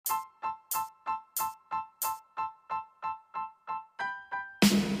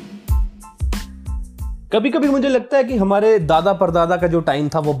कभी कभी मुझे लगता है कि हमारे दादा परदादा का जो टाइम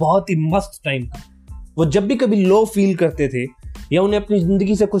था वो बहुत ही मस्त टाइम था। वो जब भी कभी लो फील करते थे या उन्हें अपनी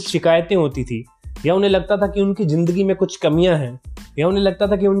जिंदगी से कुछ शिकायतें होती थी या उन्हें लगता था कि उनकी जिंदगी में कुछ कमियां हैं या उन्हें लगता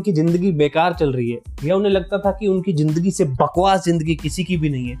था कि उनकी जिंदगी बेकार चल रही है या उन्हें लगता था कि उनकी जिंदगी से बकवास जिंदगी किसी की भी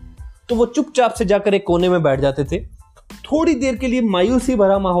नहीं है, तो वो चुपचाप से जाकर एक कोने में बैठ जाते थे। थोड़ी देर के लिए मायूसी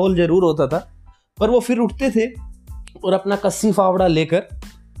भरा माहौल जरूर होता था, पर वो फिर उठते थे और अपना कस्सी फावड़ा लेकर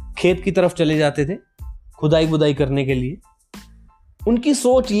खेत की तरफ चले जाते थे खुदाई बुदाई करने के लिए। उनकी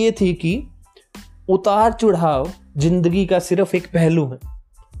सोच ये थी कि उतार चढ़ाव जिंदगी का सिर्फ एक पहलू है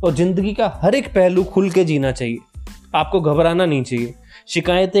और जिंदगी का हर एक पहलू खुल के जीना चाहिए। आपको घबराना नहीं चाहिए,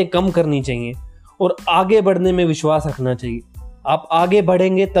 शिकायतें कम करनी चाहिए और आगे बढ़ने में विश्वास रखना चाहिए। आप आगे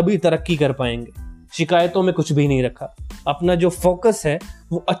बढ़ेंगे तभी तरक्की कर पाएंगे। शिकायतों में कुछ भी नहीं रखा। अपना जो फोकस है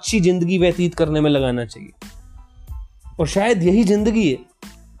वो अच्छी जिंदगी व्यतीत करने में लगाना चाहिए और शायद यही जिंदगी है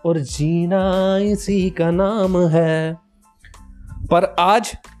और जीना इसी का नाम है। पर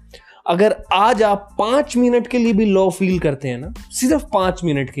आज अगर आज आप 5 मिनट के लिए भी लो फील करते हैं ना, सिर्फ 5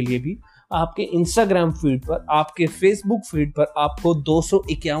 मिनट के लिए भी, आपके इंस्टाग्राम फीड पर, आपके फेसबुक फीड पर आपको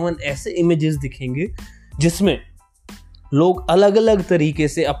 251 ऐसे इमेजेस दिखेंगे जिसमें लोग अलग अलग तरीके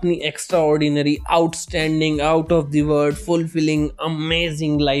से अपनी extraordinary, outstanding, out of the world, fulfilling,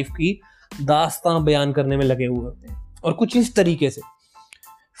 amazing life की दास्तां बयान करने में लगे हुए होते हैं। और कुछ इस तरीके से: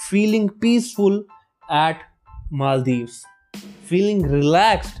 feeling peaceful at Maldives, feeling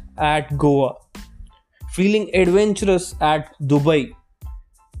relaxed at Goa, feeling adventurous at Dubai,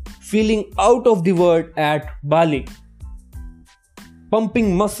 feeling out of the world at Bali,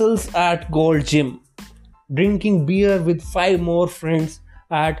 pumping muscles at Gold Gym, drinking beer with 5 more friends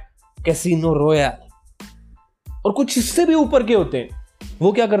at Casino Royale। और कुछ इससे भी ऊपर के होते हैं।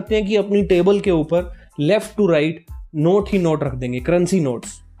 वो क्या करते हैं कि अपनी टेबल के ऊपर left to right note he note रख देंगे, करेंसी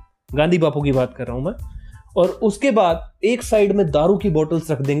नोट्स। गांधी बापू की बात कर रहा हूं मैं। और उसके बाद एक साइड में दारू की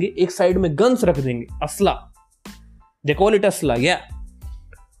बोतल्स रख देंगे, एक साइड में गन्स रख देंगे, असला, दे कॉल इट असला, या।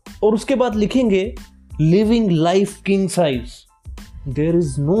 और उसके बाद लिखेंगे living life king size, there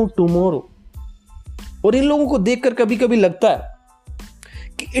is no tomorrow. और इन लोगों को देखकर कभी कभी लगता है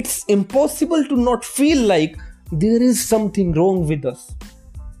कि it's impossible to not feel like there is something wrong with us.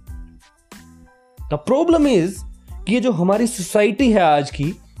 The problem is कि ये जो हमारी सोसाइटी है आज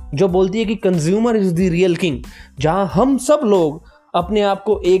की, जो बोलती है कि consumer is the real king, जहां हम सब लोग अपने आप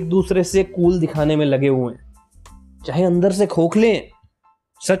को एक दूसरे से कूल दिखाने में लगे हुए हैं, चाहे अंदर से खोखले हैं।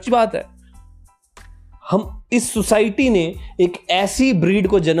 सच बात है, हम इस सोसाइटी ने एक ऐसी ब्रीड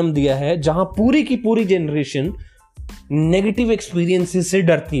को जन्म दिया है जहां पूरी की पूरी जनरेशन नेगेटिव एक्सपीरियंसेस से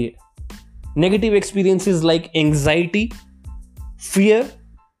डरती है। Negative experiences like anxiety, fear,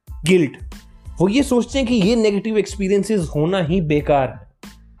 guilt. वो ये सोचते हैं कि ये नेगेटिव एक्सपीरियंसेस होना ही बेकार है।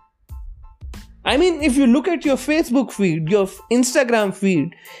 I mean, if you look at your Facebook feed, your Instagram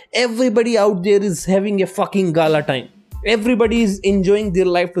feed, everybody out there is having a fucking gala time. Everybody is enjoying their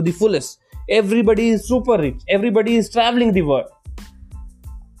life to the fullest. Everybody is super rich. Everybody is traveling the world.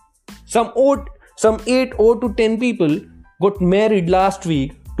 Some 8 or to 10 people got married last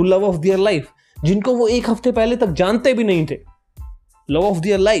week to love of their life, जिनको वो एक हफ्ते पहले तक जानते भी नहीं थे। Love of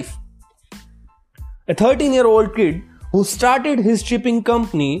their life. A 13-year-old kid who started his shipping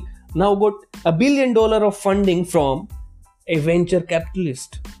company now got $1 billion of funding from a venture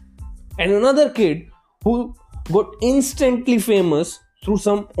capitalist. And another kid who got instantly famous through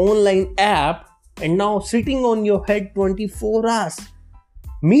some online app and now sitting on your head 24 hours.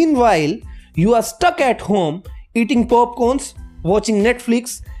 Meanwhile, you are stuck at home eating popcorns, watching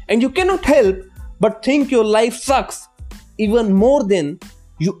Netflix, and you cannot help but think your life sucks even more than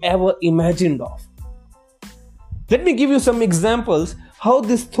you ever imagined of. Let me give you some examples how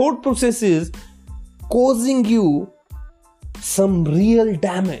this thought process is causing you some real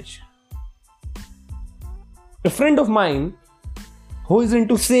damage. A friend of mine who is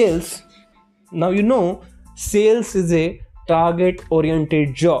into sales, now you know sales is a target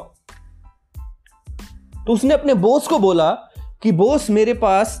oriented job. तो उसने अपने boss को बोला कि boss, मेरे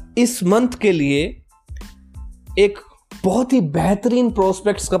पास इस month के लिए एक बहुत ही बेहतरीन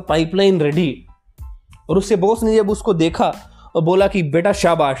प्रोस्पेक्ट्स का पाइपलाइन रेडी। और उससे बॉस ने जब उसको देखा और बोला कि बेटा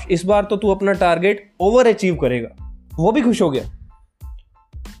शाबाश, इस बार तो तू अपना टारगेट ओवर अचीव करेगा, वो भी खुश हो गया।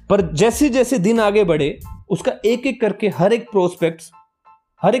 पर जैसे जैसे दिन आगे बढ़े उसका एक एक करके हर एक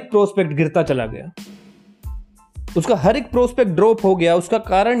प्रोस्पेक्ट गिरता चला गया। उसका हर एक प्रोस्पेक्ट ड्रॉप हो गया। उसका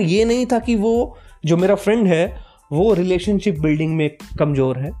कारण ये नहीं था कि वो जो मेरा फ्रेंड है वो रिलेशनशिप बिल्डिंग में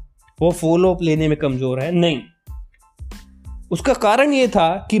कमजोर है, वो फॉलो अप लेने में कमजोर है, नहीं। उसका कारण ये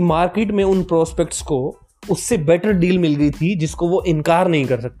था कि मार्केट में उन प्रोस्पेक्ट्स को उससे बेटर डील मिल गई थी जिसको वो इनकार नहीं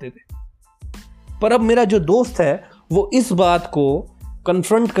कर सकते थे। पर अब मेरा जो दोस्त है वो इस बात को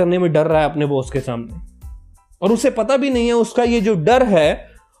कन्फ्रंट करने में डर रहा है अपने बॉस के सामने, और उसे पता भी नहीं है उसका ये जो डर है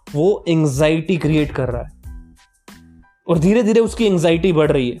वो एंजाइटी क्रिएट कर रहा है, और धीरे धीरे उसकी एंजाइटी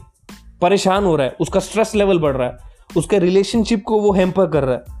बढ़ रही है, परेशान हो रहा है, उसका स्ट्रेस लेवल बढ़ रहा है, उसके रिलेशनशिप को वो हैम्पर कर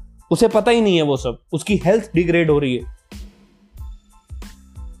रहा है, उसे पता ही नहीं है वो सब, उसकी हेल्थ डिग्रेड हो रही है।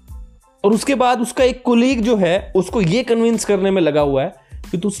 और उसके बाद उसका एक कोलीग जो है उसको ये कन्विंस करने में लगा हुआ है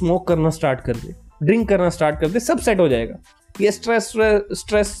कि तू स्मोक करना स्टार्ट कर दे, ड्रिंक करना स्टार्ट कर दे, सब सेट हो जाएगा, ये स्ट्रेस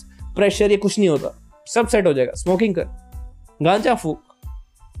प्रेशर ये कुछ नहीं होता, सब सेट हो जाएगा, स्मोकिंग कर, गांजा फूक।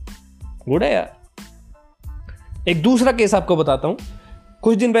 गुड है यार। एक दूसरा केस आपको बताता हूं।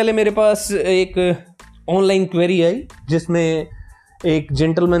 कुछ दिन पहले मेरे पास एक ऑनलाइन क्वेरी आई जिसमें एक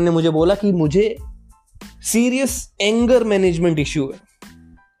जेंटलमैन ने मुझे बोला कि मुझे सीरियस एंगर मैनेजमेंट इश्यू है,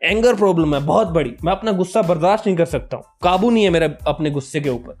 एंगर प्रॉब्लम है बहुत बड़ी, मैं अपना गुस्सा बर्दाश्त नहीं कर सकता हूं, काबू नहीं है मेरा अपने गुस्से के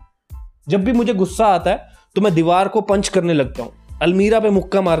ऊपर। जब भी मुझे गुस्सा आता है तो मैं दीवार को पंच करने लगता हूं, अलमीरा पे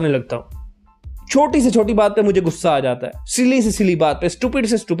मुक्का मारने लगता हूं, छोटी से छोटी बात पे मुझे गुस्सा आ जाता है, सिली से सिली बात पे, स्टूपिड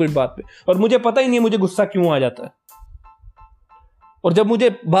से स्टूपिड बात पे, और मुझे पता ही नहीं है मुझे गुस्सा क्यों आ जाता है। और जब मुझे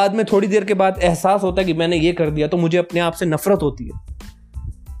बाद में थोड़ी देर के बाद एहसास होता है कि मैंने ये कर दिया तो मुझे अपने आप से नफरत होती है,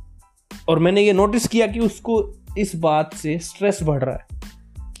 और मैंने ये नोटिस किया कि उसको इस बात से स्ट्रेस बढ़ रहा है,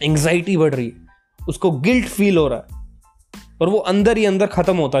 एंजाइटी बढ़ रही है, उसको गिल्ट फील हो रहा है, और वो अंदर ही अंदर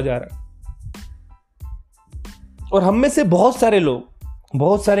खत्म होता जा रहा है। और हम में से बहुत सारे लोग,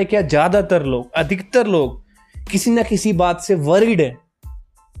 बहुत सारे क्या ज्यादातर लोग, अधिकतर लोग किसी ना किसी बात से वरीड है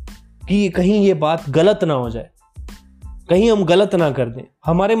कि कहीं ये बात गलत ना हो जाए, कहीं हम गलत ना कर दें।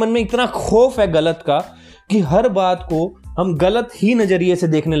 हमारे मन में इतना खौफ है गलत का कि हर बात को हम गलत ही नजरिए से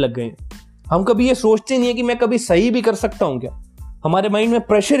देखने लग गए हैं। हम कभी ये सोचते नहीं है कि मैं कभी सही भी कर सकता हूं क्या। हमारे माइंड में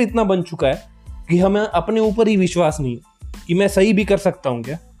प्रेशर इतना बन चुका है कि हमें अपने ऊपर ही विश्वास नहीं है कि मैं सही भी कर सकता हूं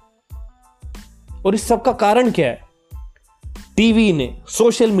क्या। और इस सब का कारण क्या है? टीवी ने,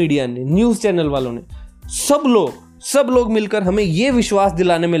 सोशल मीडिया ने, न्यूज चैनल वालों ने, सब लोग मिलकर हमें यह विश्वास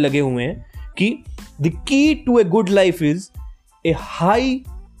दिलाने में लगे हुए हैं कि the key to a good life is a high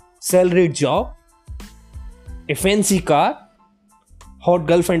salaried job, a fancy car, hot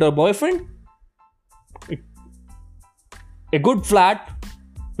girlfriend और boyfriend, a good flat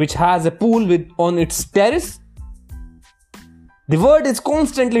which has a pool on its terrace. The world is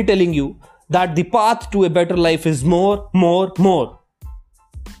constantly telling you that the path to a better life is more.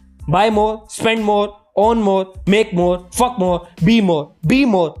 Buy more, spend more, own more, make more, fuck more, be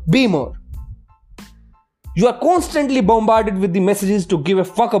more. You are constantly bombarded with the messages to give a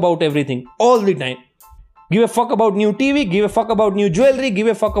fuck about everything all the time. Give a fuck about new TV, give a fuck about new jewelry, give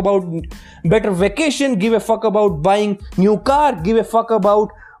a fuck about better vacation, give a fuck about buying new car, give a fuck about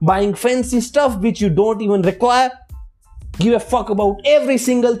buying fancy stuff which you don't even require. Give a fuck about every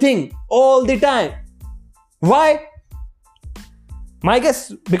single thing all the time. Why? My guess,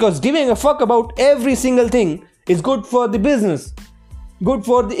 because giving a fuck about every single thing is good for the business, good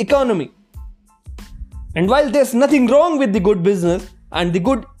for the economy. And while there's nothing wrong with the good business and the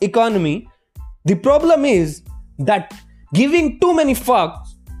good economy, the problem is that giving too many fucks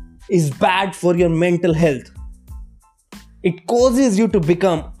is bad for your mental health. It causes you to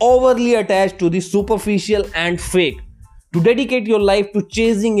become overly attached to the superficial and fake, to dedicate your life to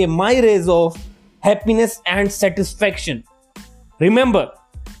chasing a myriad of happiness and satisfaction. Remember,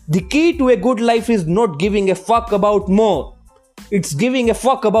 the key to a good life is not giving a fuck about more. It's giving a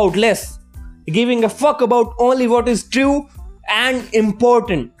fuck about less. Giving a fuck about only what is true and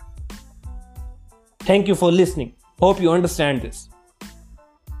important. Thank you for listening. Hope you understand this.